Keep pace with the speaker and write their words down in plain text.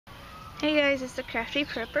Hey guys, it's the Crafty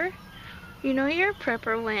Prepper. You know you're a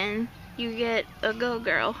prepper when you get a Go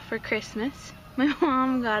Girl for Christmas. My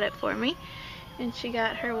mom got it for me, and she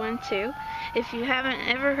got her one too. If you haven't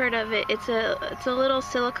ever heard of it, it's a little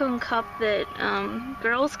silicone cup that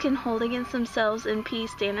girls can hold against themselves and pee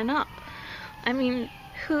standing up. I mean,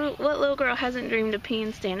 what little girl hasn't dreamed of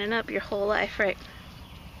peeing standing up your whole life, right?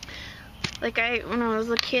 Like when I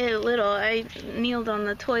was a kid, I kneeled on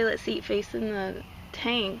the toilet seat facing the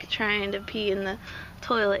tank trying to pee in the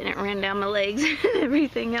toilet, and it ran down my legs and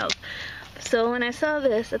everything else. So when I saw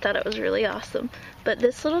this, I thought it was really awesome. But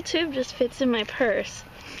this little tube just fits in my purse,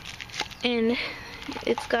 and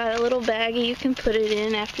it's got a little baggie you can put it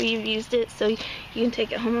in after you've used it, so you can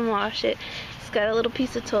take it home and wash it. It's got a little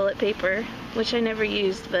piece of toilet paper, which I never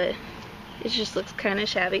used, but it just looks kind of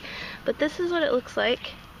shabby. But this is what it looks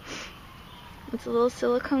like. It's a little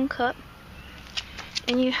silicone cup,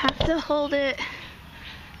 and you have to hold it.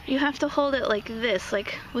 You have to hold it like this,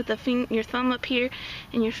 like with your thumb up here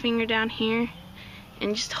and your finger down here,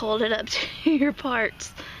 and just hold it up to your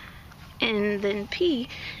parts, and then pee.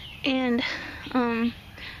 And I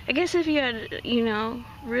guess if you had,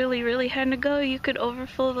 really had to go, you could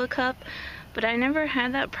overfill the cup, but I never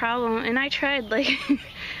had that problem. And I tried,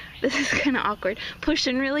 this is kind of awkward,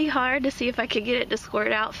 pushing really hard to see if I could get it to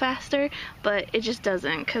squirt out faster, but it just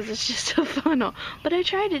doesn't, because it's just a funnel. But I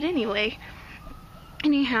tried it anyway.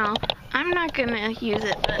 Anyhow, I'm not gonna use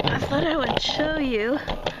it, but I thought I would show you.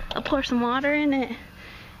 I'll pour some water in it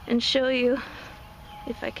and show you,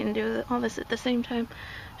 if I can do all this at the same time,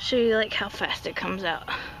 show you like how fast it comes out.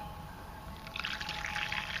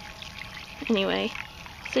 Anyway,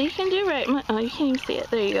 so you can do right much. Oh, you can't even see it.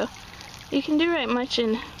 There you go. You can do right much,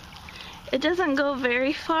 and it doesn't go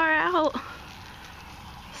very far out,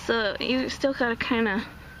 so you still gotta kind of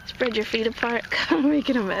spread your feet apart. God, I'm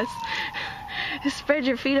making a mess. Spread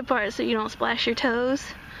your feet apart so you don't splash your toes.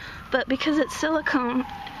 But because it's silicone,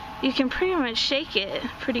 you can pretty much shake it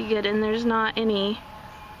pretty good, and there's not any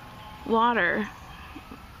water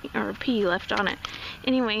or pee left on it.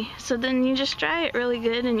 Anyway, so then you just dry it really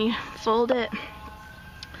good, and you fold it.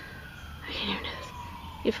 I can't even do this.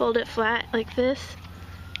 You fold it flat like this,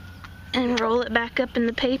 and roll it back up in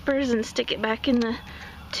the papers and stick it back in the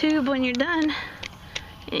tube when you're done.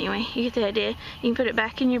 Anyway, you get the idea. You can put it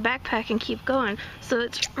back in your backpack and keep going. So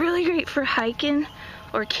it's really great for hiking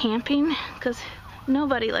or camping, because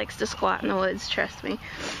nobody likes to squat in the woods, trust me.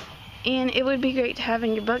 And it would be great to have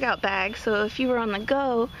in your bug out bag, so if you were on the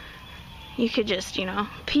go, you could just,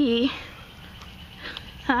 pee,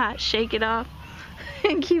 shake it off,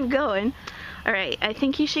 and keep going. Alright, I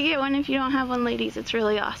think you should get one if you don't have one, ladies. It's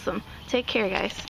really awesome. Take care, guys.